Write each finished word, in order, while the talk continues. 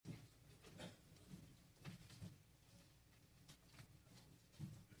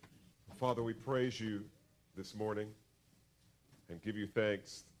Father, we praise you this morning and give you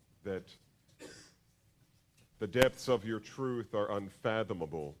thanks that the depths of your truth are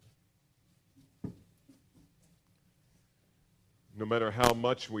unfathomable. No matter how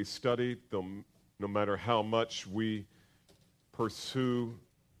much we study them, no matter how much we pursue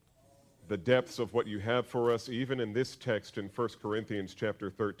the depths of what you have for us, even in this text in 1 Corinthians chapter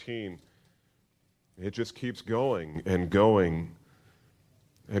 13, it just keeps going and going.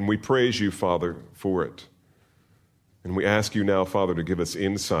 And we praise you, Father, for it. And we ask you now, Father, to give us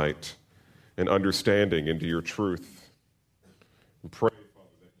insight and understanding into your truth. We pray, Father,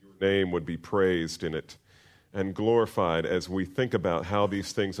 that your name would be praised in it and glorified as we think about how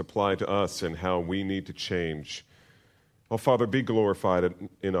these things apply to us and how we need to change. Oh, Father, be glorified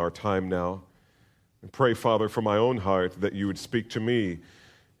in our time now. And pray, Father, for my own heart that you would speak to me.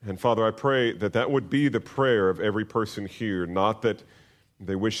 And Father, I pray that that would be the prayer of every person here, not that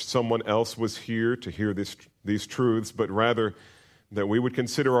they wish someone else was here to hear these truths, but rather that we would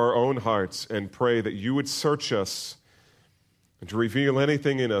consider our own hearts and pray that you would search us and to reveal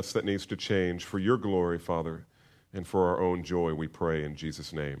anything in us that needs to change for your glory, Father, and for our own joy, we pray in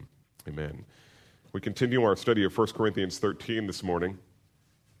Jesus' name. Amen. We continue our study of 1 Corinthians 13 this morning,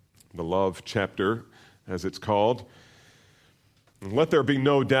 the love chapter, as it's called. And let there be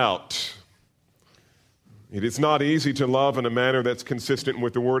no doubt, it is not easy to love in a manner that's consistent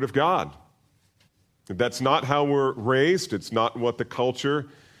with the Word of God. That's not how we're raised. It's not what the culture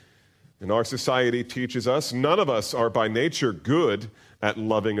and our society teaches us. None of us are by nature good at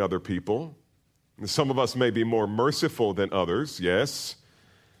loving other people. Some of us may be more merciful than others, yes,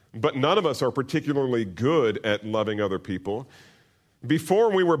 but none of us are particularly good at loving other people. Before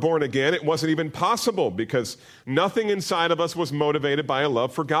we were born again, it wasn't even possible because nothing inside of us was motivated by a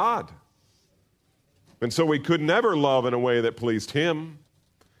love for God. And so we could never love in a way that pleased him.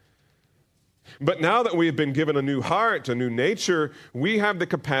 But now that we have been given a new heart, a new nature, we have the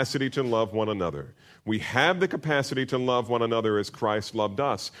capacity to love one another. We have the capacity to love one another as Christ loved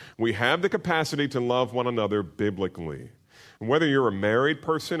us. We have the capacity to love one another biblically. Whether you're a married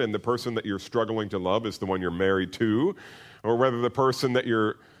person and the person that you're struggling to love is the one you're married to, or whether the person that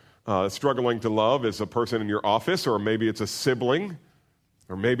you're struggling to love is a person in your office, or maybe it's a sibling,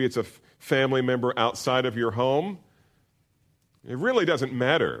 or maybe it's a family member outside of your home, it really doesn't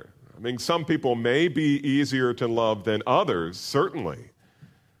matter. I mean, some people may be easier to love than others, certainly.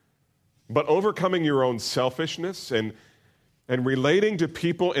 But overcoming your own selfishness and relating to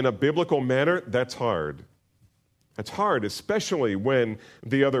people in a biblical manner, that's hard. That's hard, especially when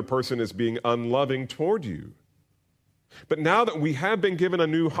the other person is being unloving toward you. But now that we have been given a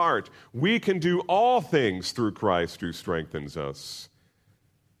new heart, we can do all things through Christ who strengthens us.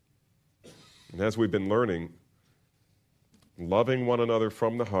 And as we've been learning, loving one another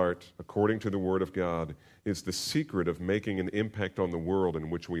from the heart, according to the Word of God, is the secret of making an impact on the world in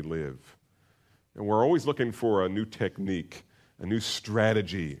which we live. And we're always looking for a new technique, a new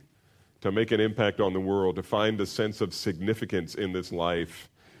strategy to make an impact on the world, to find a sense of significance in this life.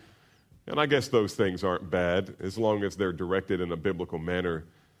 And I guess those things aren't bad, as long as they're directed in a biblical manner.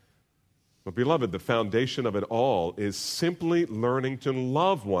 But beloved, the foundation of it all is simply learning to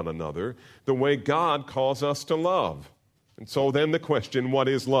love one another the way God calls us to love. And so then the question, what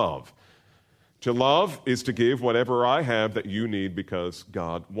is love? To love is to give whatever I have that you need because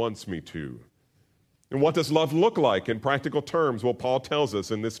God wants me to. And what does love look like in practical terms? Well, Paul tells us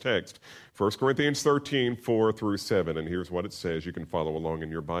in this text, 1 Corinthians 13, 4 through 7. And here's what it says. You can follow along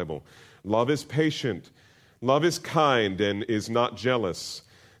in your Bible. Love is patient. Love is kind and is not jealous.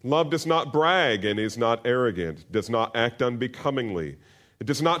 Love does not brag and is not arrogant, does not act unbecomingly. It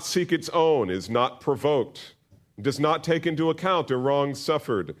does not seek its own, is not provoked, does not take into account a wrong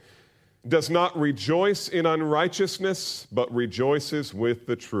suffered, does not rejoice in unrighteousness, but rejoices with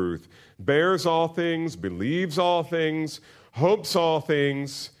the truth, bears all things, believes all things, hopes all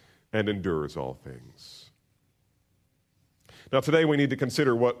things, and endures all things. Now today we need to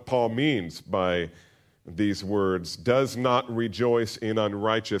consider what Paul means by these words, does not rejoice in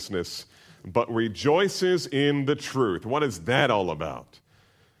unrighteousness, but rejoices in the truth. What is that all about?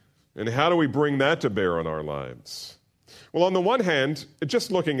 And how do we bring that to bear on our lives? Well, on the one hand,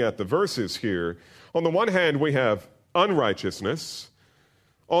 just looking at the verses here, on the one hand we have unrighteousness.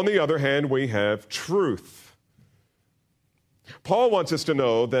 On the other hand, we have truth. Paul wants us to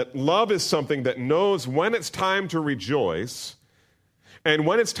know that love is something that knows when it's time to rejoice and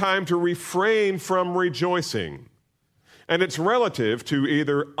when it's time to refrain from rejoicing. And it's relative to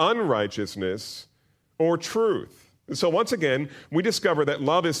either unrighteousness or truth. And so once again, we discover that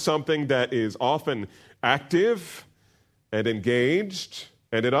love is something that is often active and engaged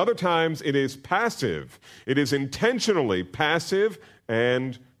And at other times, it is passive. It is intentionally passive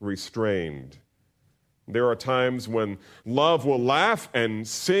and restrained. There are times when love will laugh and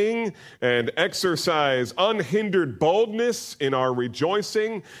sing and exercise unhindered boldness in our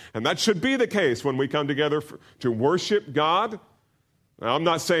rejoicing, and that should be the case when we come together to worship God. Now, I'm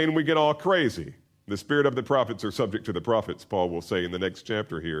not saying we get all crazy. The spirit of the prophets are subject to the prophets, Paul will say in the next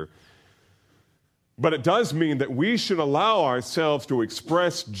chapter here. But it does mean that we should allow ourselves to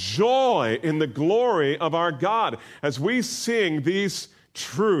express joy in the glory of our God as we sing these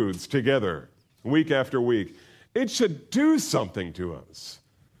truths together week after week. It should do something to us.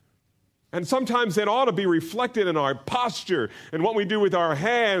 And sometimes it ought to be reflected in our posture and what we do with our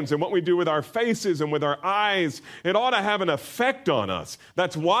hands and what we do with our faces and with our eyes. It ought to have an effect on us.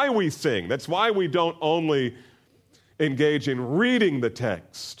 That's why we sing. That's why we don't only engage in reading the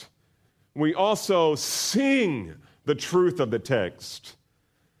text. We also sing the truth of the text.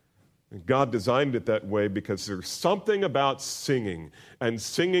 And God designed it that way because there's something about singing and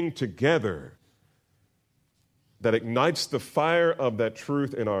singing together that ignites the fire of that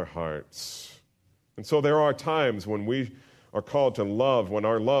truth in our hearts. And so there are times when we are called to love, when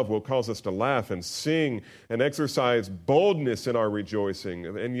our love will cause us to laugh and sing and exercise boldness in our rejoicing.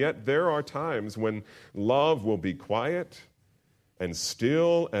 And yet there are times when love will be quiet and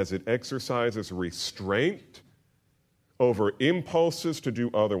still as it exercises restraint over impulses to do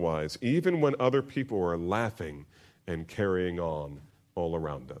otherwise, even when other people are laughing and carrying on all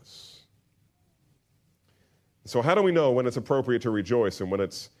around us. So how do we know when it's appropriate to rejoice and when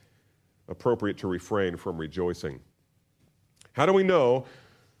it's appropriate to refrain from rejoicing? How do we know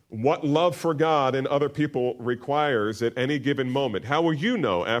what love for God and other people requires at any given moment? How will you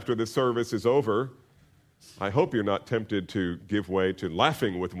know after the service is over? I hope you're not tempted to give way to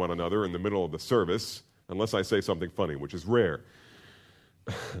laughing with one another in the middle of the service, unless I say something funny, which is rare.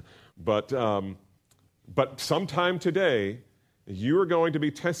 But sometime today, you are going to be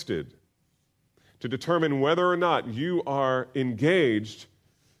tested to determine whether or not you are engaged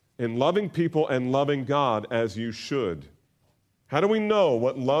in loving people and loving God as you should. How do we know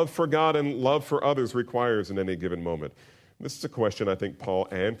what love for God and love for others requires in any given moment? This is a question I think Paul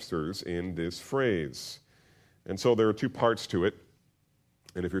answers in this phrase. And so there are two parts to it.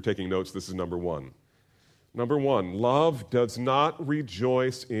 And if you're taking notes, this is number one. Number one, love does not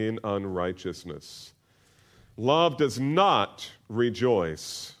rejoice in unrighteousness. Love does not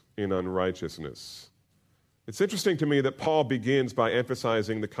rejoice in unrighteousness. It's interesting to me that Paul begins by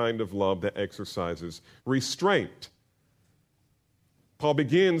emphasizing the kind of love that exercises restraint. Paul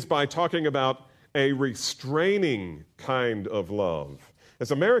begins by talking about a restraining kind of love. As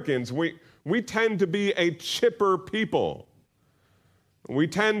Americans, we tend to be a chipper people. We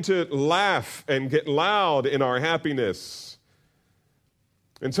tend to laugh and get loud in our happiness.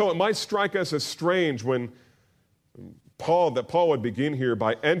 And so it might strike us as strange when Paul would begin here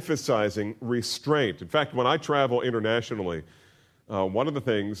by emphasizing restraint. In fact, when I travel internationally, one of the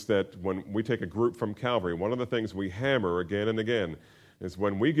things that when we take a group from Calvary, one of the things we hammer again and again is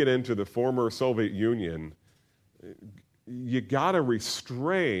when we get into the former Soviet Union, you got to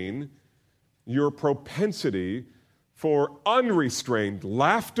restrain your propensity for unrestrained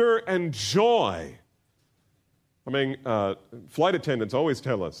laughter and joy. I mean, flight attendants always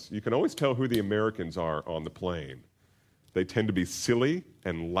tell us, you can always tell who the Americans are on the plane. They tend to be silly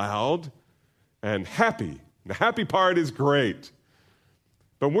and loud and happy. The happy part is great.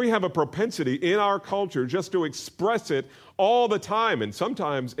 But we have a propensity in our culture just to express it all the time, and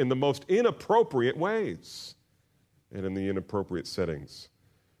sometimes in the most inappropriate ways and in the inappropriate settings.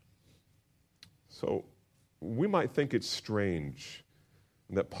 So we might think it's strange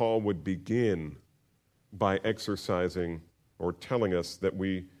that Paul would begin by exercising or telling us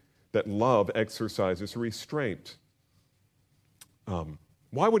that love exercises restraint.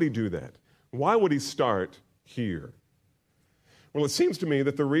 Why would he do that? Why would he start here? Well, it seems to me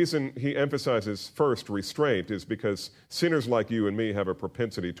that the reason he emphasizes first restraint is because sinners like you and me have a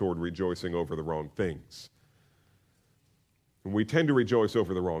propensity toward rejoicing over the wrong things. And we tend to rejoice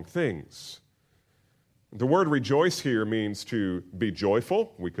over the wrong things. The word rejoice here means to be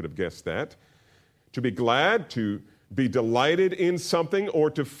joyful. We could have guessed that. To be glad, to be delighted in something, or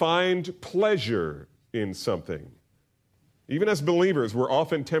to find pleasure in something. Even as believers, we're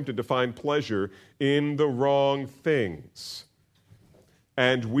often tempted to find pleasure in the wrong things.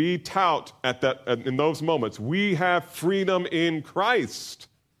 And we tout in those moments, we have freedom in Christ,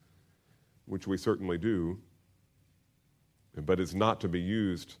 which we certainly do, but is not to be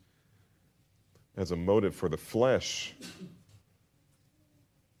used as a motive for the flesh.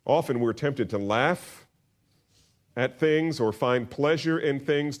 Often we're tempted to laugh at things or find pleasure in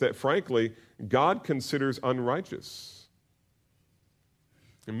things that, frankly, God considers unrighteous.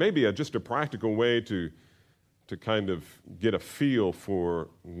 And maybe just a practical way to kind of get a feel for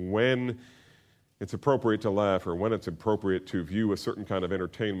when it's appropriate to laugh or when it's appropriate to view a certain kind of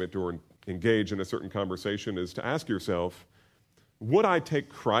entertainment or engage in a certain conversation is to ask yourself, would I take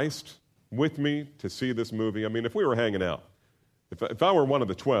Christ with me to see this movie? I mean, if we were hanging out, if I were one of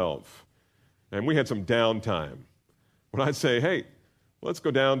the 12 and we had some downtime, would I say, hey, let's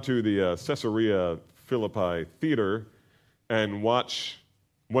go down to the Caesarea Philippi theater and watch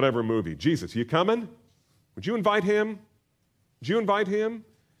whatever movie? Jesus, you coming? Would you invite him? Would you invite him?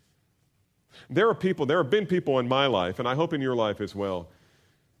 There have been people in my life, and I hope in your life as well,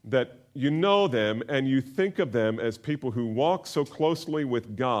 that you know them and you think of them as people who walk so closely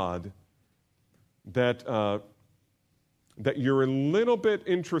with God that you're a little bit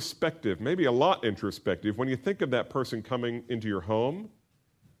introspective, maybe a lot introspective, when you think of that person coming into your home,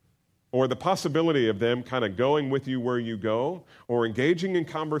 or the possibility of them kind of going with you where you go, or engaging in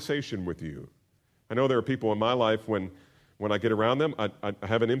conversation with you. I know there are people in my life when I get around them, I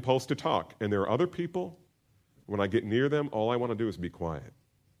have an impulse to talk. And there are other people, when I get near them, all I want to do is be quiet.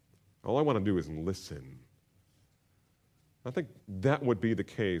 All I want to do is listen. I think that would be the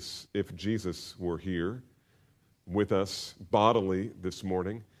case if Jesus were here with us bodily this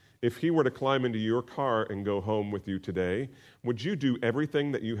morning. If he were to climb into your car and go home with you today, would you do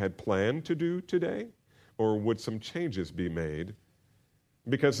everything that you had planned to do today? Or would some changes be made?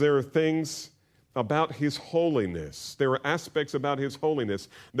 Because there are things about his holiness. There are aspects about his holiness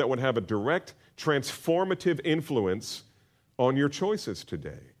that would have a direct, transformative influence on your choices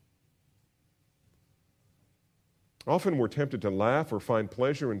today. Often we're tempted to laugh or find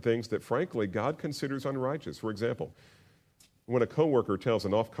pleasure in things that, frankly, God considers unrighteous. For example, when a coworker tells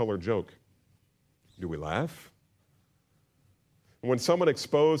an off-color joke, do we laugh? When someone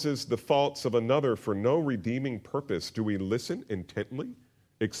exposes the faults of another for no redeeming purpose, do we listen intently,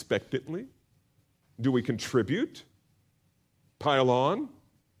 expectantly? Do we contribute? Pile on?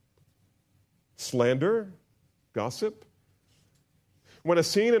 Slander? Gossip? When a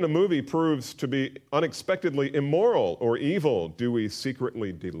scene in a movie proves to be unexpectedly immoral or evil, do we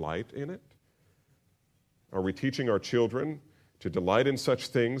secretly delight in it? Are we teaching our children to delight in such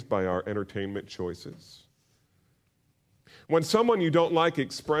things by our entertainment choices? When someone you don't like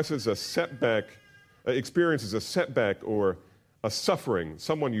experiences a setback or a suffering,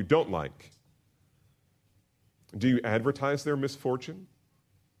 someone you don't like, do you advertise their misfortune?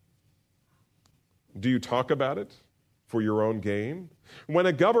 Do you talk about it for your own gain? When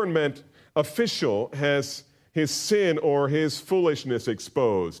a government official has his sin or his foolishness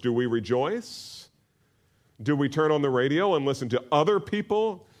exposed, do we rejoice? Do we turn on the radio and listen to other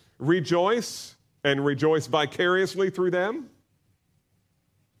people rejoice and rejoice vicariously through them?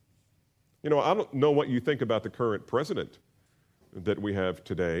 You know, I don't know what you think about the current president that we have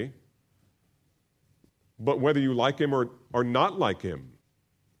today, but whether you like him or not like him,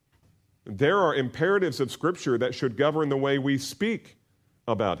 there are imperatives of Scripture that should govern the way we speak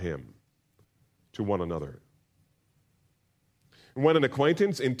about him to one another. When an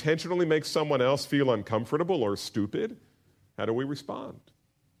acquaintance intentionally makes someone else feel uncomfortable or stupid, how do we respond?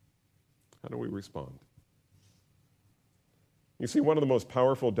 How do we respond? You see, one of the most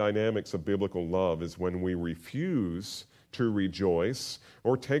powerful dynamics of biblical love is when we refuse to rejoice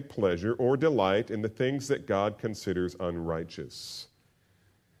or take pleasure or delight in the things that God considers unrighteous.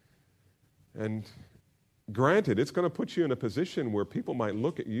 And granted, it's going to put you in a position where people might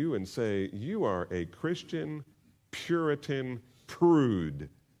look at you and say, you are a Christian, Puritan prude.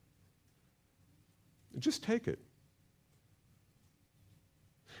 Just take it.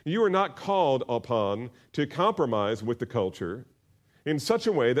 You are not called upon to compromise with the culture in such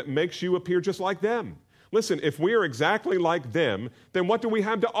a way that makes you appear just like them. Listen, if we are exactly like them, then what do we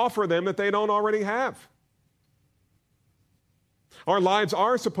have to offer them that they don't already have? Our lives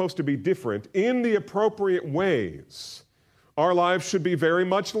are supposed to be different in the appropriate ways. Our lives should be very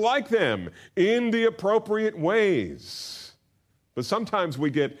much like them in the appropriate ways. But sometimes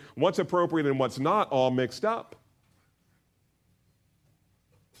we get what's appropriate and what's not all mixed up.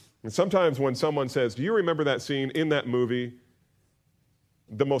 And sometimes when someone says, do you remember that scene in that movie?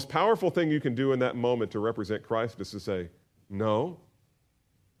 The most powerful thing you can do in that moment to represent Christ is to say, no,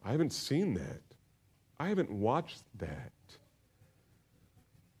 I haven't seen that. I haven't watched that.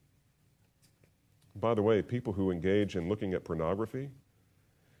 By the way, people who engage in looking at pornography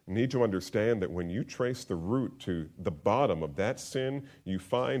need to understand that when you trace the root to the bottom of that sin, you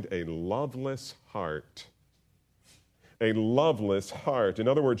find a loveless heart. a loveless heart. In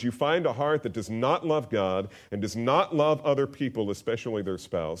other words, you find a heart that does not love God and does not love other people, especially their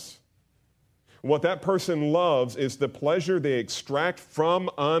spouse. What that person loves is the pleasure they extract from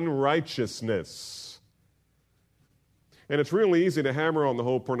unrighteousness. And it's really easy to hammer on the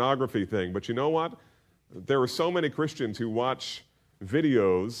whole pornography thing, but you know what? There are so many Christians who watch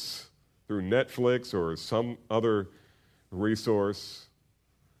videos through Netflix or some other resource,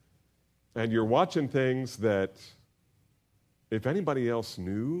 and you're watching things that, if anybody else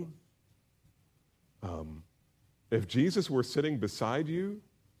knew, if Jesus were sitting beside you,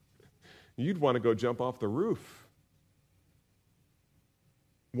 you'd want to go jump off the roof.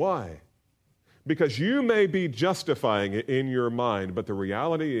 Why? Because you may be justifying it in your mind, but the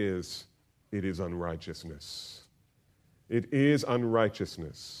reality is, it is unrighteousness. It is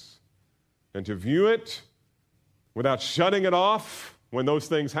unrighteousness. And to view it without shutting it off when those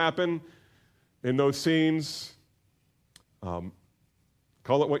things happen in those scenes,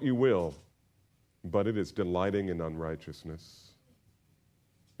 call it what you will, but it is delighting in unrighteousness.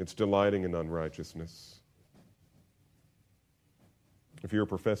 It's delighting in unrighteousness. If you're a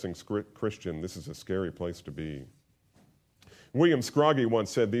professing Christian, this is a scary place to be. William Scroggie once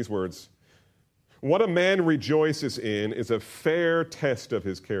said these words, "What a man rejoices in is a fair test of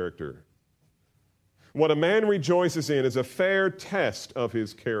his character." What a man rejoices in is a fair test of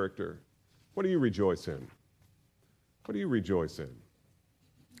his character. What do you rejoice in? What do you rejoice in?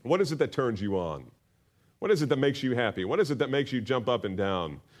 What is it that turns you on? What is it that makes you happy? What is it that makes you jump up and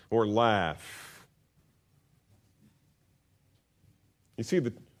down or laugh? You see,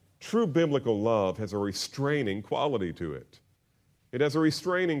 the true biblical love has a restraining quality to it. It has a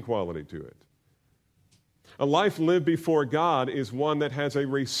restraining quality to it. A life lived before God is one that has a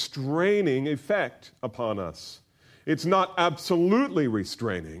restraining effect upon us. It's not absolutely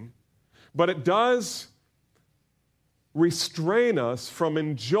restraining, but it does restrain us from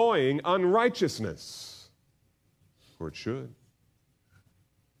enjoying unrighteousness, or it should.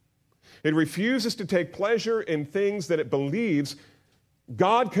 It refuses to take pleasure in things that it believes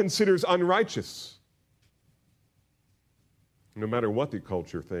God considers unrighteous. No matter what the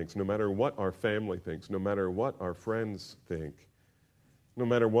culture thinks, no matter what our family thinks, no matter what our friends think, no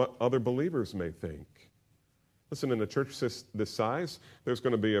matter what other believers may think. Listen, in a church this size, there's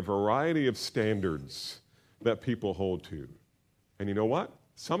going to be a variety of standards that people hold to. And you know what?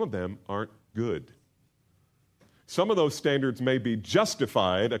 Some of them aren't good. Some of those standards may be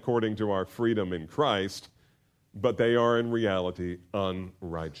justified according to our freedom in Christ, but they are in reality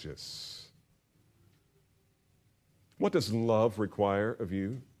unrighteous. What does love require of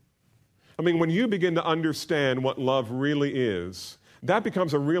you? I mean, when you begin to understand what love really is, that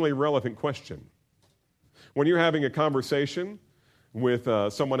becomes a really relevant question. When you're having a conversation with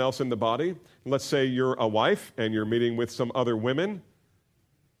someone else in the body, let's say you're a wife and you're meeting with some other women,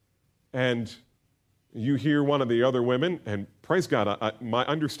 and you hear one of the other women, and praise God, my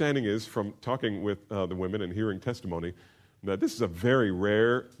understanding is from talking with the women and hearing testimony that this is a very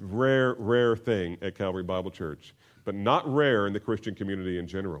rare thing at Calvary Bible Church, but not rare in the Christian community in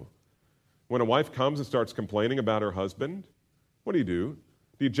general. When a wife comes and starts complaining about her husband, what do?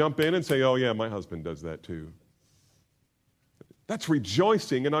 Do you jump in and say, "Oh yeah, my husband does that too"? That's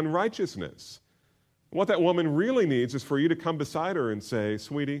rejoicing in unrighteousness. What that woman really needs is for you to come beside her and say,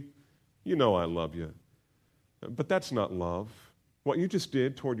 "Sweetie, you know I love you." But that's not love. What you just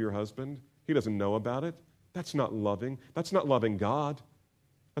did toward your husband, he doesn't know about it. That's not loving. That's not loving God.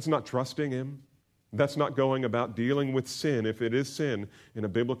 That's not trusting him. That's not going about dealing with sin, if it is sin, in a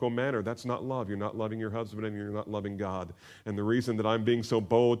biblical manner. That's not love. You're not loving your husband and you're not loving God. And the reason that I'm being so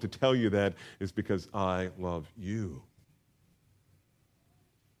bold to tell you that is because I love you.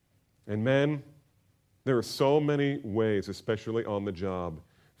 And men, there are so many ways, especially on the job,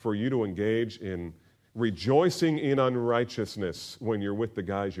 for you to engage in rejoicing in unrighteousness when you're with the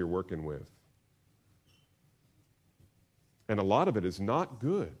guys you're working with. And a lot of it is not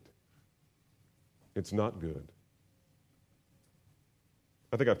good. It's not good.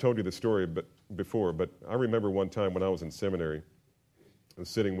 I think I've told you this story before, but I remember one time when I was in seminary, I was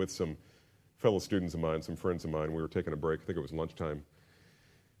sitting with some fellow students of mine, some friends of mine. We were taking a break. I think it was lunchtime.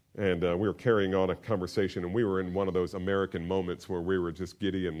 And we were carrying on a conversation, and we were in one of those American moments where we were just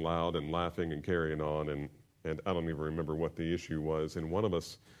giddy and loud and laughing and carrying on, and I don't even remember what the issue was. And one of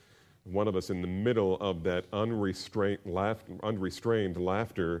us in the middle of that unrestrained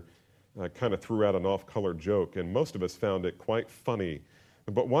laughter kind of threw out an off-color joke, and most of us found it quite funny.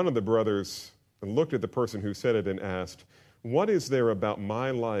 But one of the brothers looked at the person who said it and asked, "What is there about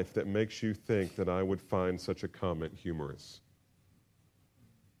my life that makes you think that I would find such a comment humorous?"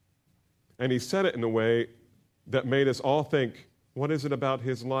 And he said it in a way that made us all think, what is it about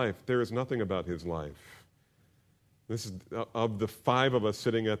his life? There is nothing about his life. This is, of the 5 of us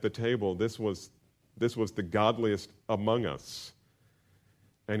sitting at the table, this was the godliest among us.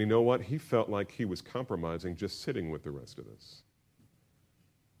 And you know what? He felt like he was compromising just sitting with the rest of us.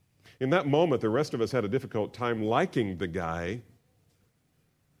 In that moment, the rest of us had a difficult time liking the guy,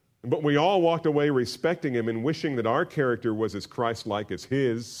 but we all walked away respecting him and wishing that our character was as Christ-like as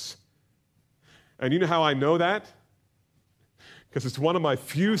his. And you know how I know that? Because it's one of my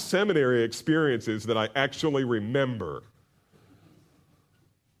few seminary experiences that I actually remember.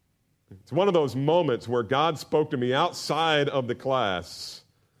 It's one of those moments where God spoke to me outside of the class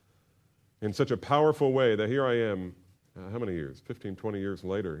in such a powerful way that here I am, how many years? 15, 20 years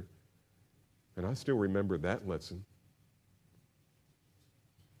later, and I still remember that lesson.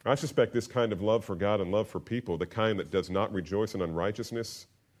 I suspect this kind of love for God and love for people, the kind that does not rejoice in unrighteousness,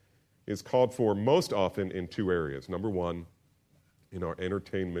 is called for most often in 2 areas. Number 1, in our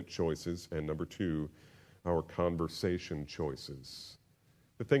entertainment choices, and number 2, our conversation choices.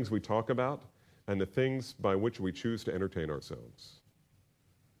 The things we talk about and the things by which we choose to entertain ourselves.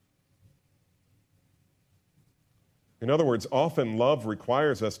 In other words, often love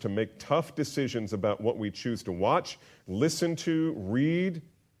requires us to make tough decisions about what we choose to watch, listen to, read,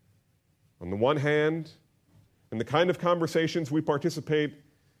 on the one hand, and the kind of conversations we participate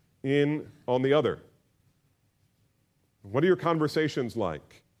in on the other. What are your conversations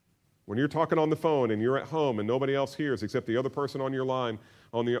like? When you're talking on the phone and you're at home and nobody else hears except the other person on your line,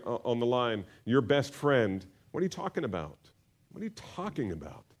 on the line, your best friend, what are you talking about? What are you talking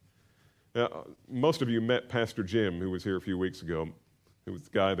about? Most of you met Pastor Jim, who was here a few weeks ago, who was the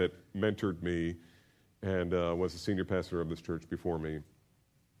guy that mentored me and was the senior pastor of this church before me.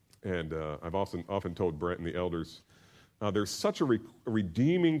 And I've often told Brent and the elders, there's such a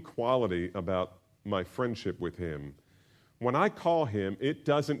redeeming quality about my friendship with him. When I call him, it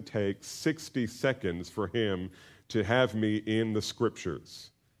doesn't take 60 seconds for him to have me in the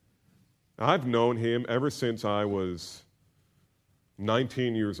Scriptures. I've known him ever since I was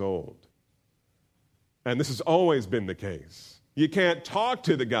 19 years old. And this has always been the case. You can't talk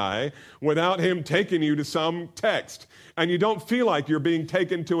to the guy without him taking you to some text. And you don't feel like you're being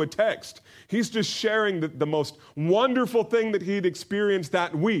taken to a text. He's just sharing the most wonderful thing that he'd experienced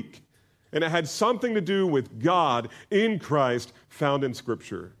that week. And it had something to do with God in Christ found in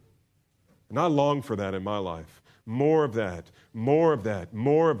Scripture. And I long for that in my life. More of that, more of that,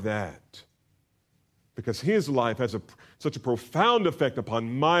 more of that. Because his life has such a profound effect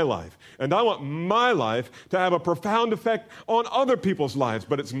upon my life. And I want my life to have a profound effect on other people's lives.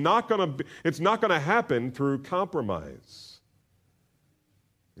 But it's not going to happen through compromise.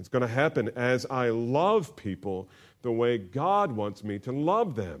 It's going to happen as I love people the way God wants me to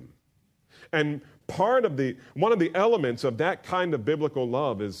love them. And one of the elements of that kind of biblical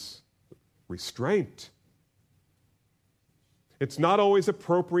love is restraint. It's not always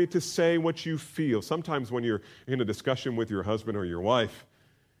appropriate to say what you feel. Sometimes when you're in a discussion with your husband or your wife,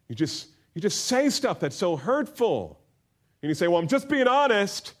 you just say stuff that's so hurtful. And you say, well, I'm just being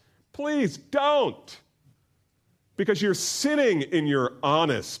honest. Please don't. Because you're sitting in your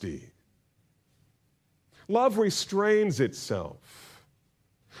honesty. Love restrains itself.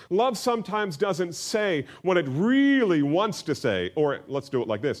 Love sometimes doesn't say what it really wants to say, or let's do it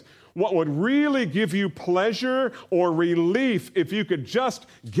like this. What would really give you pleasure or relief if you could just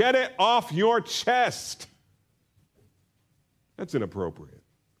get it off your chest? That's inappropriate.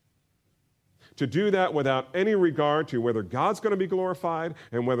 To do that without any regard to whether God's going to be glorified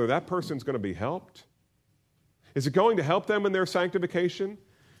and whether that person's going to be helped. Is it going to help them in their sanctification?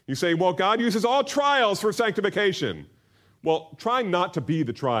 You say, well, God uses all trials for sanctification. Well, try not to be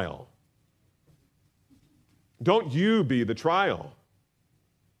the trial. Don't you be the trial.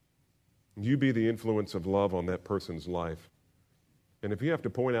 You be the influence of love on that person's life. And if you have to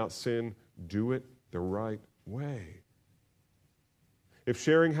point out sin, do it the right way. If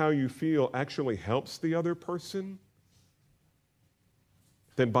sharing how you feel actually helps the other person,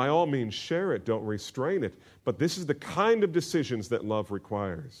 then by all means share it, don't restrain it. But this is the kind of decisions that love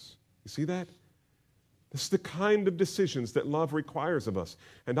requires. You see that? This is the kind of decisions that love requires of us.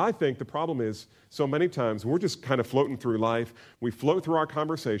 And I think the problem is, so many times we're just kind of floating through life. We float through our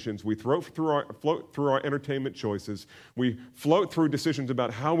conversations. We float through our entertainment choices. We float through decisions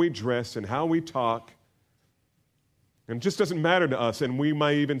about how we dress and how we talk. And it just doesn't matter to us. And we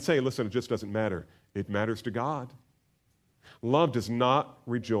might even say, listen, it just doesn't matter. It matters to God. Love does not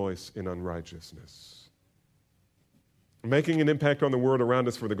rejoice in unrighteousness. Making an impact on the world around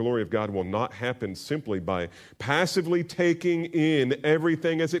us for the glory of God will not happen simply by passively taking in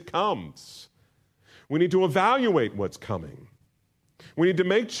everything as it comes. We need to evaluate what's coming. We need to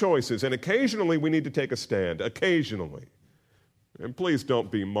make choices, and occasionally we need to take a stand. Occasionally. And please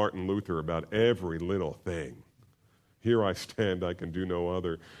don't be Martin Luther about every little thing. Here I stand, I can do no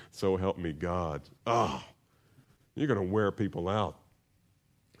other, so help me God. You're going to wear people out.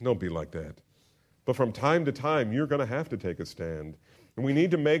 Don't be like that. But from time to time, you're going to have to take a stand. And we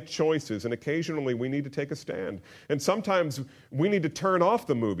need to make choices, and occasionally we need to take a stand. And sometimes we need to turn off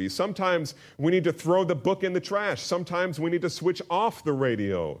the movie. Sometimes we need to throw the book in the trash. Sometimes we need to switch off the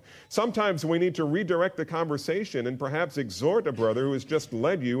radio. Sometimes we need to redirect the conversation and perhaps exhort a brother who has just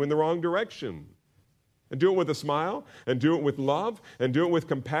led you in the wrong direction. And do it with a smile, and do it with love, and do it with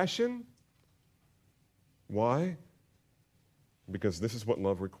compassion. Why? Because this is what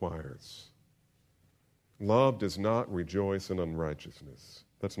love requires. Love does not rejoice in unrighteousness.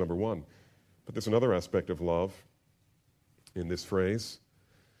 That's number one. But there's another aspect of love in this phrase.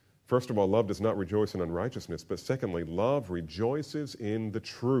 First of all, love does not rejoice in unrighteousness. But secondly, love rejoices in the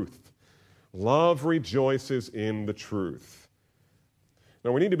truth. Love rejoices in the truth.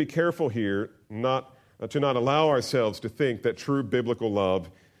 Now, we need to be careful here to not allow ourselves to think that true biblical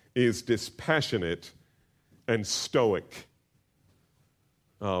love is dispassionate and stoic.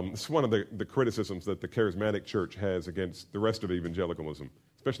 It's one of the criticisms that the charismatic church has against the rest of evangelicalism,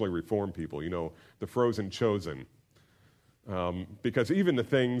 especially Reformed people, the frozen chosen. Because even the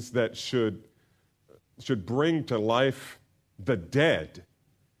things that should bring to life the dead,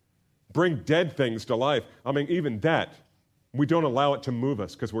 bring dead things to life, even that, we don't allow it to move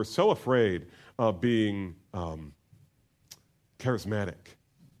us because we're so afraid of being charismatic.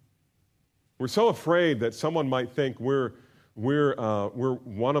 We're so afraid that someone might think we're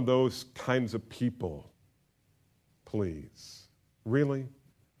one of those kinds of people. Please. Really?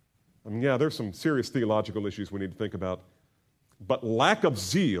 There's some serious theological issues we need to think about. But lack of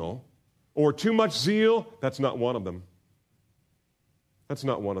zeal or too much zeal, that's not one of them. That's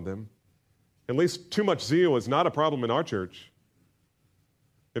not one of them. At least too much zeal is not a problem in our church.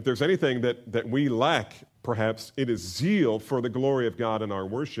 If there's anything that we lack, perhaps, it is zeal for the glory of God in our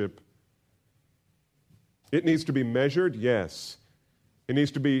worship. It needs to be measured, yes. It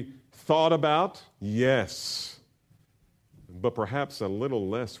needs to be thought about, yes. But perhaps a little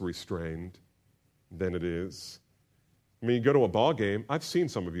less restrained than it is. You go to a ball game. I've seen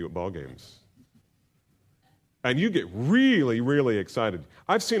some of you at ball games. And you get really, really excited.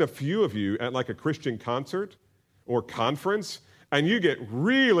 I've seen a few of you at like a Christian concert or conference, and you get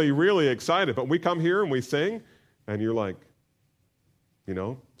really, really excited. But we come here and we sing, and you're like,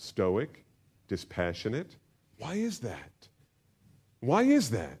 stoic, dispassionate. Why is that? Why is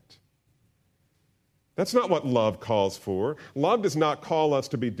that? That's not what love calls for. Love does not call us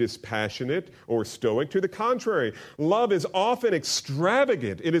to be dispassionate or stoic. To the contrary, love is often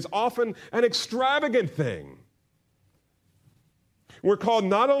extravagant. It is often an extravagant thing. We're called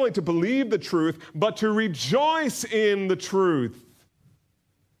not only to believe the truth, but to rejoice in the truth.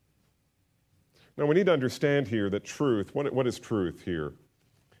 Now, we need to understand here that truth, what is truth here?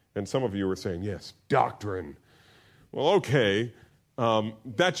 And some of you are saying, yes, doctrine. Well, okay,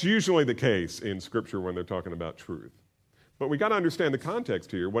 that's usually the case in Scripture when they're talking about truth. But we got to understand the context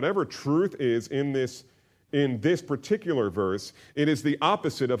here. Whatever truth is in this particular verse, it is the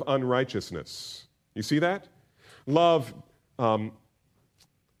opposite of unrighteousness. You see that? Love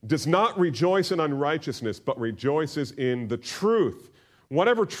does not rejoice in unrighteousness, but rejoices in the truth.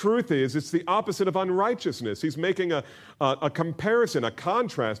 Whatever truth is, it's the opposite of unrighteousness. He's making a comparison, a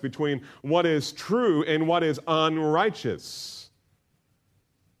contrast between what is true and what is unrighteous.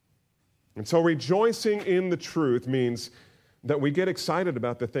 And so rejoicing in the truth means that we get excited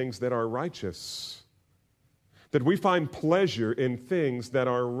about the things that are righteous, that we find pleasure in things that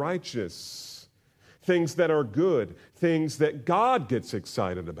are righteous, things that are good, things that God gets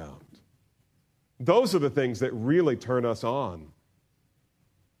excited about. Those are the things that really turn us on,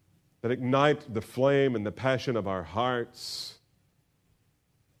 that ignite the flame and the passion of our hearts.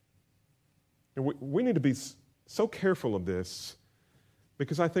 And we need to be so careful of this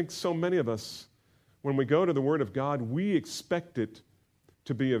because I think so many of us, when we go to the Word of God, we expect it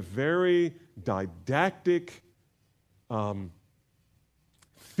to be a very didactic,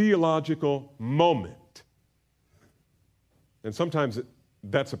 theological moment. And sometimes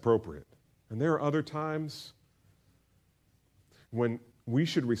that's appropriate. And there are other times when we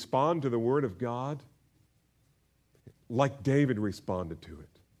should respond to the Word of God like David responded to it,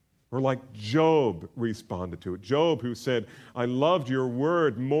 or like Job responded to it. Job, who said, I loved your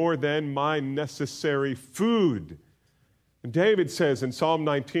word more than my necessary food. And David says in Psalm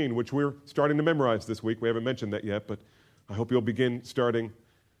 19, which we're starting to memorize this week, we haven't mentioned that yet, but I hope you'll begin starting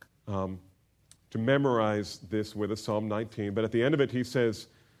to memorize this with us, Psalm 19. But at the end of it, he says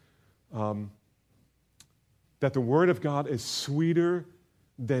that the word of God is sweeter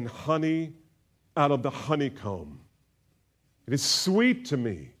than honey out of the honeycomb. It is sweet to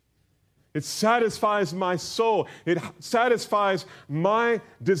me. It satisfies my soul. It satisfies my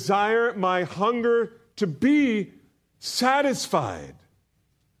desire, my hunger to be satisfied.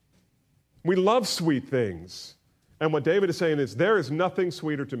 We love sweet things. And what David is saying is, there is nothing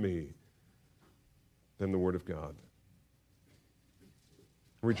sweeter to me than the Word of God.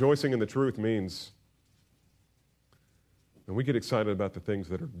 Rejoicing in the truth means when we get excited about the things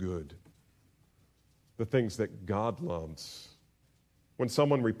that are good, the things that God loves. When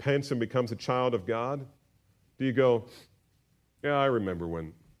someone repents and becomes a child of God, do you go, yeah, I remember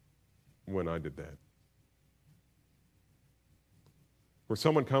when I did that? Where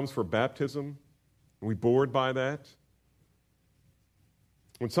someone comes for baptism, are we bored by that?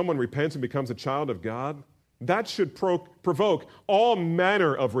 When someone repents and becomes a child of God, that should provoke all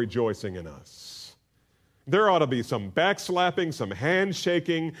manner of rejoicing in us. There ought to be some backslapping, some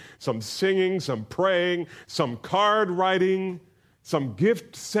handshaking, some singing, some praying, some card writing, some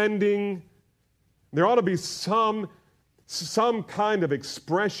gift sending. There ought to be some kind of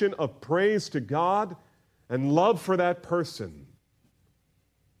expression of praise to God and love for that person.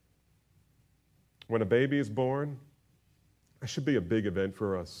 When a baby is born, that should be a big event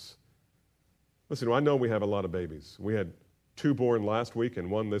for us. Listen, I know we have a lot of babies. We had 2 born last week and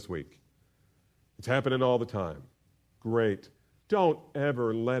 1 this week. It's happening all the time. Great. Don't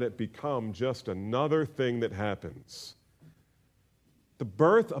ever let it become just another thing that happens. The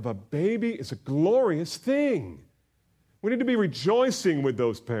birth of a baby is a glorious thing. We need to be rejoicing with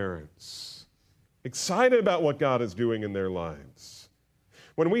those parents, excited about what God is doing in their lives.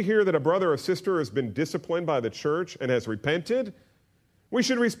 When we hear that a brother or sister has been disciplined by the church and has repented, we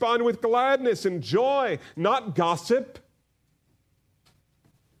should respond with gladness and joy, not gossip.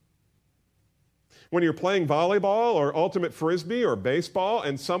 When you're playing volleyball or ultimate frisbee or baseball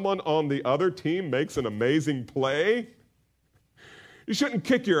and someone on the other team makes an amazing play, you shouldn't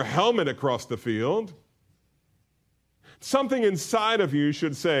kick your helmet across the field. Something inside of you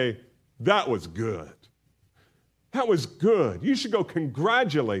should say, that was good. That was good. You should go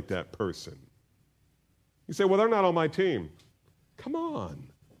congratulate that person. You say, well, they're not on my team. Come on.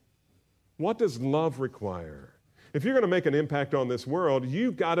 What does love require? If you're going to make an impact on this world,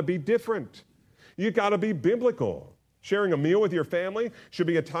 you've got to be different. You've got to be biblical. Sharing a meal with your family should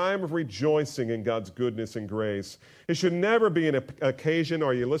be a time of rejoicing in God's goodness and grace. It should never be an occasion,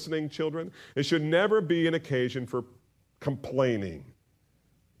 are you listening, children? It should never be an occasion for complaining,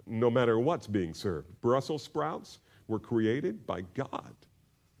 no matter what's being served. Brussels sprouts were created by God.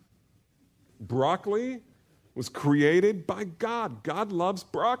 Broccoli was created by God. God loves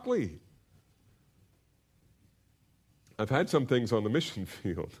broccoli. I've had some things on the mission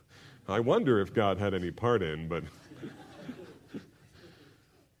field I wonder if God had any part in, but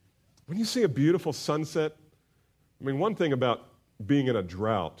when you see a beautiful sunset, I mean, one thing about being in a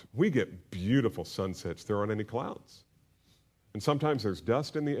drought, we get beautiful sunsets. There aren't any clouds. And sometimes there's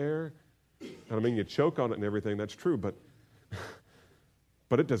dust in the air. And I mean, you choke on it and everything, that's true, but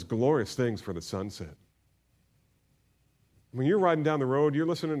it does glorious things for the sunset. When you're riding down the road, you're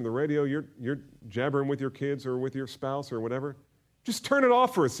listening to the radio, you're jabbering with your kids or with your spouse or whatever, just turn it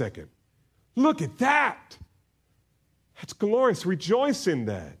off for a second. Look at that. That's glorious. Rejoice in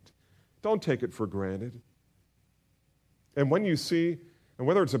that. Don't take it for granted. And when you see, and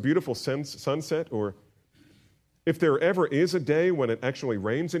whether it's a beautiful sunset or if there ever is a day when it actually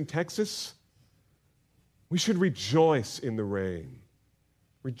rains in Texas, we should rejoice in the rain.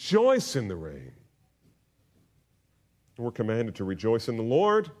 Rejoice in the rain. We're commanded to rejoice in the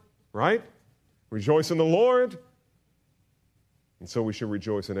Lord, right? Rejoice in the Lord. And so we should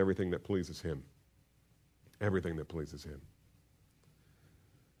rejoice in everything that pleases Him. Everything that pleases Him.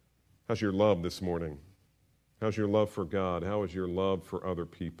 How's your love this morning? How's your love for God? How is your love for other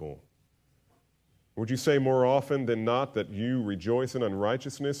people? Would you say more often than not that you rejoice in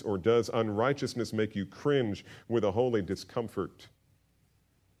unrighteousness, or does unrighteousness make you cringe with a holy discomfort?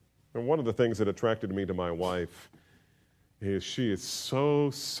 And one of the things that attracted me to my wife is she is so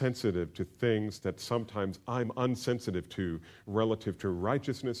sensitive to things that sometimes I'm unsensitive to relative to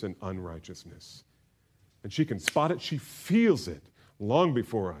righteousness and unrighteousness. And she can spot it, she feels it long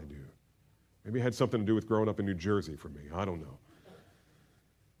before I do. Maybe it had something to do with growing up in New Jersey for me, I don't know.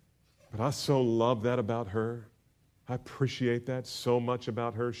 But I so love that about her. I appreciate that so much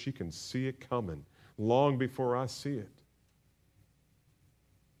about her. She can see it coming long before I see it.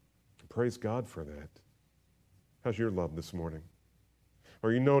 Praise God for that. How's your love this morning?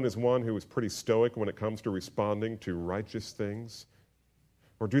 Are you known as one who is pretty stoic when it comes to responding to righteous things?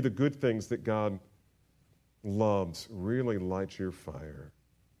 Or do the good things that God loves really light your fire?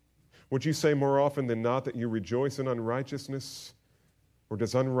 Would you say more often than not that you rejoice in unrighteousness? Or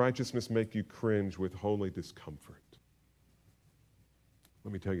does unrighteousness make you cringe with holy discomfort?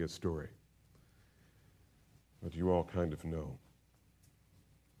 Let me tell you a story that you all kind of know.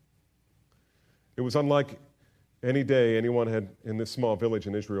 It was unlike any day anyone had in this small village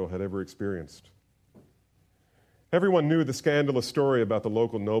in Israel had ever experienced. Everyone knew the scandalous story about the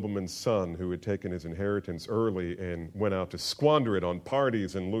local nobleman's son who had taken his inheritance early and went out to squander it on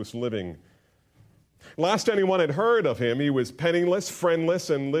parties and loose living. Last anyone had heard of him, he was penniless,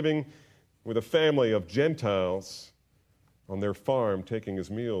 friendless, and living with a family of Gentiles on their farm, taking his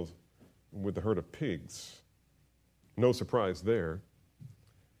meals with a herd of pigs. No surprise there.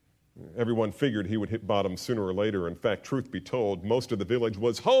 Everyone figured he would hit bottom sooner or later. In fact, truth be told, most of the village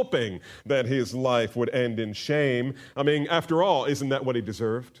was hoping that his life would end in shame. I mean, after all, isn't that what he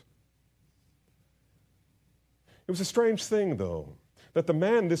deserved? It was a strange thing, though, that the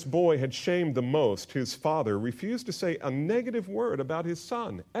man this boy had shamed the most, his father, refused to say a negative word about his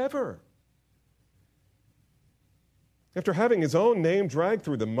son, ever. After having his own name dragged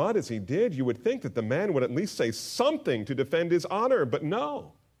through the mud as he did, you would think that the man would at least say something to defend his honor, but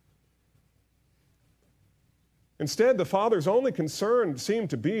no. Instead, the father's only concern seemed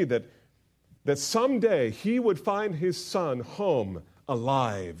to be that someday he would find his son home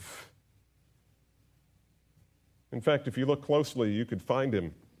alive. In fact, if you look closely, you could find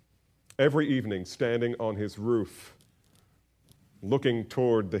him every evening standing on his roof, looking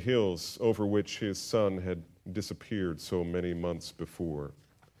toward the hills over which his son had disappeared so many months before.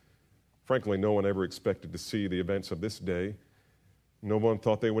 Frankly, no one ever expected to see the events of this day. No one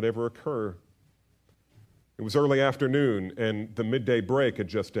thought they would ever occur. It was early afternoon, and the midday break had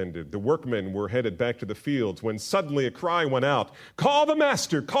just ended. The workmen were headed back to the fields when suddenly a cry went out, "Call the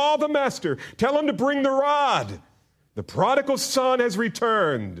master! Call the master! Tell him to bring the rod! The prodigal son has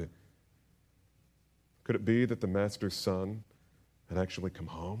returned!" Could it be that the master's son had actually come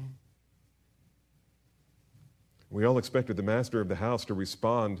home? We all expected the master of the house to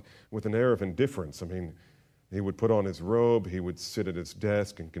respond with an air of indifference. I mean, he would put on his robe, he would sit at his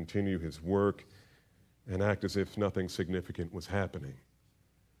desk and continue his work and act as if nothing significant was happening.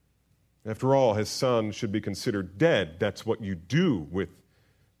 After all, his son should be considered dead. That's what you do with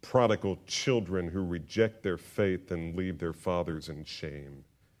prodigal children who reject their faith and leave their fathers in shame.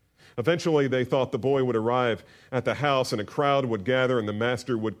 Eventually, they thought the boy would arrive at the house and a crowd would gather and the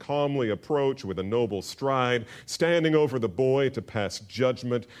master would calmly approach with a noble stride, standing over the boy to pass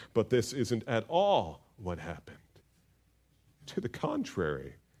judgment. But this isn't at all what happened. To the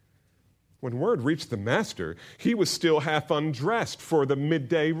contrary, when word reached the master, he was still half undressed for the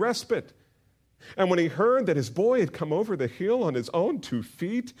midday respite. And when he heard that his boy had come over the hill on his own 2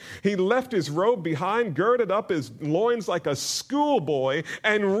 feet, he left his robe behind, girded up his loins like a schoolboy,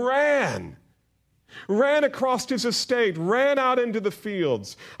 and ran across his estate, ran out into the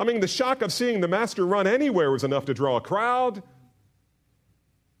fields. I mean, the shock of seeing the master run anywhere was enough to draw a crowd.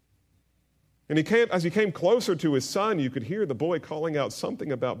 And as he came closer to his son, you could hear the boy calling out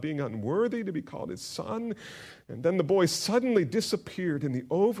something about being unworthy to be called his son. And then the boy suddenly disappeared in the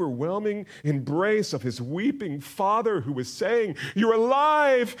overwhelming embrace of his weeping father, who was saying, "You're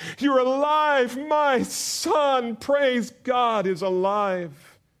alive! You're alive! My son, praise God, is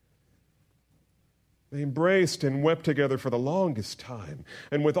alive!" They embraced and wept together for the longest time.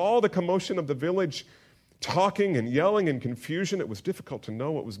 And with all the commotion of the village, talking and yelling and confusion, it was difficult to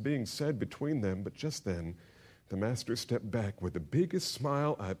know what was being said between them. But just then, the master stepped back with the biggest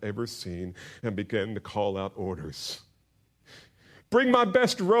smile I've ever seen and began to call out orders. "Bring my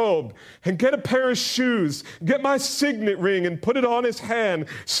best robe and get a pair of shoes. Get my signet ring and put it on his hand.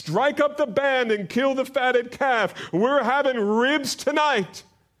 Strike up the band and kill the fatted calf. We're having ribs tonight.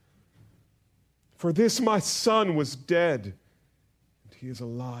 For this my son was dead, and he is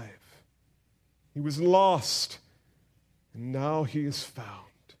alive. He was lost, and now he is found."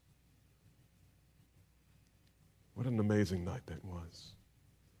 What an amazing night that was.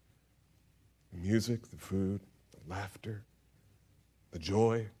 The music, the food, the laughter, the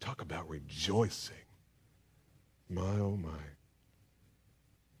joy. Talk about rejoicing. My, oh my.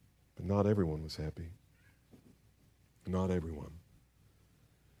 But not everyone was happy. Not everyone.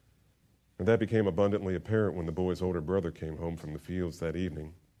 And that became abundantly apparent when the boy's older brother came home from the fields that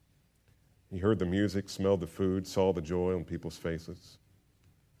evening. He heard the music, smelled the food, saw the joy on people's faces,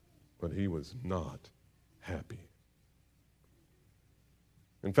 but he was not happy.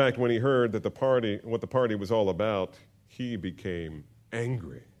 In fact, when he heard that what the party was all about, he became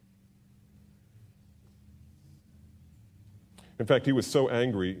angry. In fact, he was so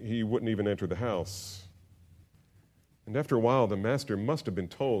angry, he wouldn't even enter the house. And after a while, the master must have been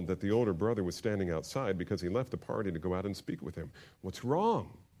told that the older brother was standing outside because he left the party to go out and speak with him. "What's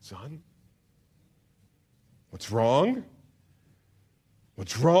wrong, son? What's wrong?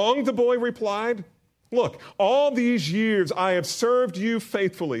 What's wrong?" the boy replied. "Look, all these years I have served you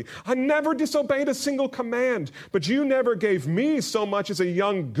faithfully. I never disobeyed a single command, but you never gave me so much as a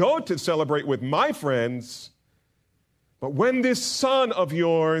young goat to celebrate with my friends. But when this son of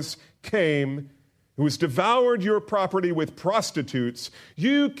yours came, who has devoured your property with prostitutes,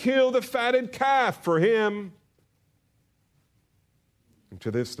 you killed a fatted calf for him." And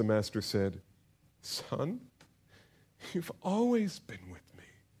to this the master said, "Son, you've always been with me,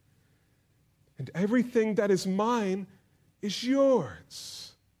 and everything that is mine is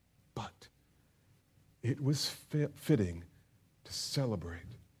yours. But it was fitting to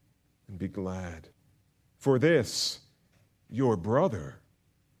celebrate and be glad. For this, your brother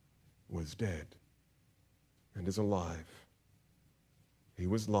was dead and is alive. He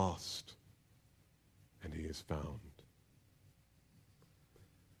was lost, and he is found."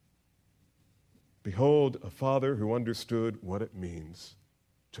 Behold, a father who understood what it means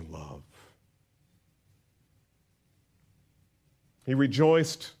to love. He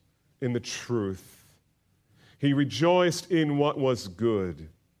rejoiced in the truth. He rejoiced in what was good.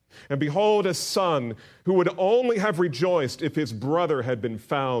 And behold, a son who would only have rejoiced if his brother had been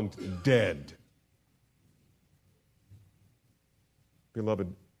found dead.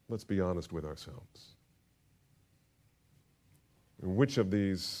 Beloved, let's be honest with ourselves. Which of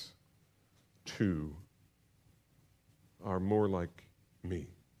these two are more like me?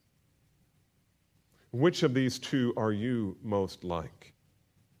 Which of these two are you most like?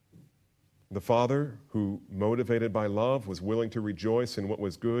 The father who, motivated by love, was willing to rejoice in what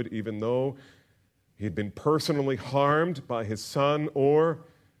was good, even though he had been personally harmed by his son, or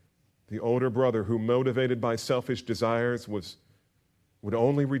the older brother who, motivated by selfish desires, would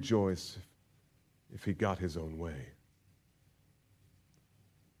only rejoice if he got his own way.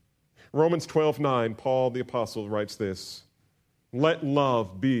 Romans 12:9, Paul the apostle writes this: "Let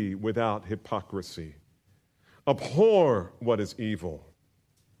love be without hypocrisy. Abhor what is evil.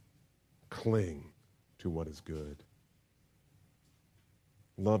 Cling to what is good."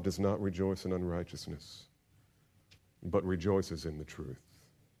 Love does not rejoice in unrighteousness, but rejoices in the truth.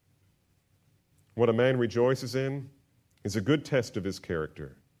 What a man rejoices in is a good test of his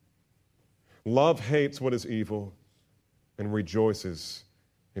character. Love hates what is evil and rejoices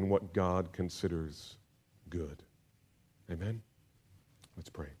in what God considers good. Amen? Let's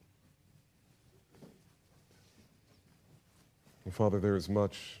pray. Well, Father, there is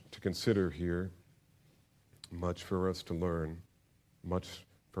much to consider here, much for us to learn, much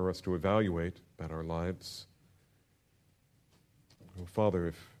for us to evaluate about our lives. Well, Father,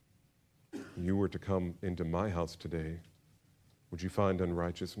 if you were to come into my house today, would you find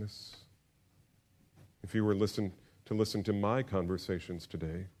unrighteousness? If you were to listen to my conversations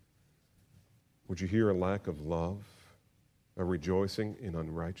today, would you hear a lack of love, a rejoicing in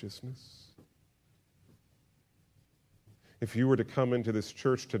unrighteousness? If you were to come into this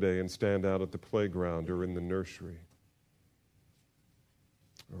church today and stand out at the playground or in the nursery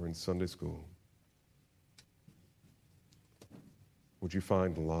or in Sunday school, would you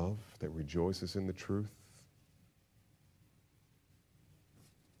find love that rejoices in the truth?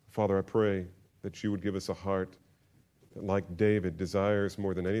 Father, I pray that you would give us a heart that, like David, desires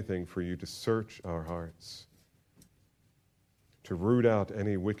more than anything for you to search our hearts, to root out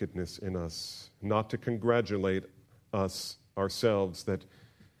any wickedness in us, not to congratulate us ourselves that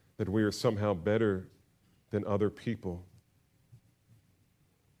we are somehow better than other people.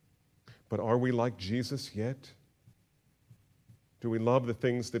 But are we like Jesus yet? Do we love the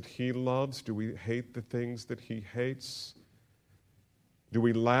things that he loves? Do we hate the things that he hates? Do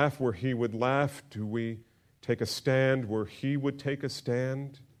we laugh where he would laugh? Do we take a stand where he would take a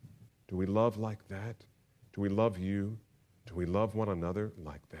stand? Do we love like that? Do we love you? Do we love one another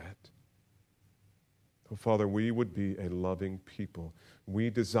like that? Oh, Father, we would be a loving people. We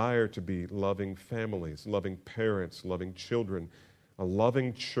desire to be loving families, loving parents, loving children, a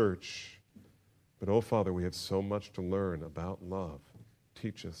loving church. But, oh, Father, we have so much to learn about love.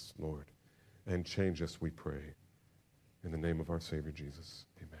 Teach us, Lord, and change us, we pray. In the name of our Savior, Jesus.